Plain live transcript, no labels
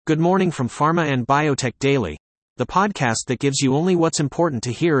Good morning from Pharma and Biotech Daily, the podcast that gives you only what's important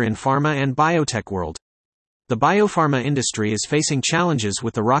to hear in pharma and biotech world. The biopharma industry is facing challenges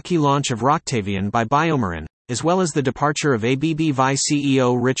with the rocky launch of Roctavian by Biomarin, as well as the departure of AbbVie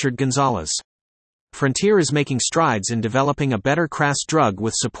CEO Richard Gonzalez. Frontier is making strides in developing a better KRAS drug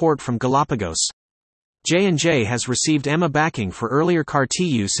with support from Galapagos. J&J has received EMA backing for earlier CAR-T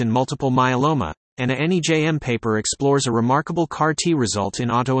use in multiple myeloma, and a NEJM paper explores a remarkable CAR-T result in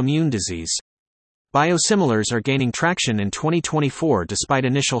autoimmune disease. Biosimilars are gaining traction in 2024 despite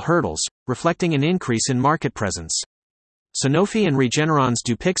initial hurdles, reflecting an increase in market presence. Sanofi and Regeneron's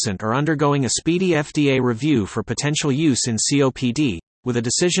Dupixent are undergoing a speedy FDA review for potential use in COPD, with a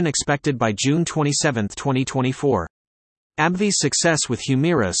decision expected by June 27, 2024. AbbVie's success with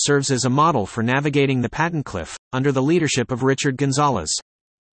Humira serves as a model for navigating the patent cliff, under the leadership of Richard Gonzalez.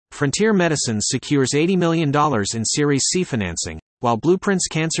 Frontier Medicines secures $80 million in Series C financing, while Blueprint's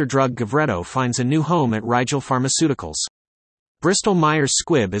cancer drug Gavreto finds a new home at Rigel Pharmaceuticals. Bristol Myers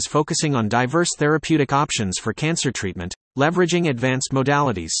Squibb is focusing on diverse therapeutic options for cancer treatment, leveraging advanced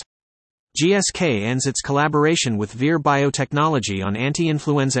modalities. GSK ends its collaboration with Vir Biotechnology on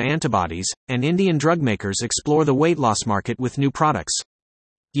anti-influenza antibodies, and Indian drugmakers explore the weight loss market with new products.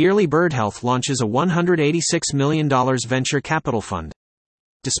 Yearlybird Health launches a $186 million venture capital fund.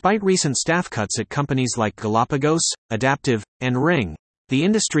 Despite recent staff cuts at companies like Galapagos, Adaptive, and Ring, the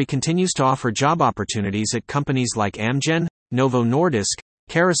industry continues to offer job opportunities at companies like Amgen, Novo Nordisk,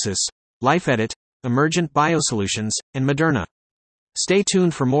 Kerecis, LifeEdit, Emergent Biosolutions, and Moderna. Stay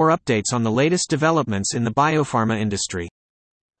tuned for more updates on the latest developments in the biopharma industry.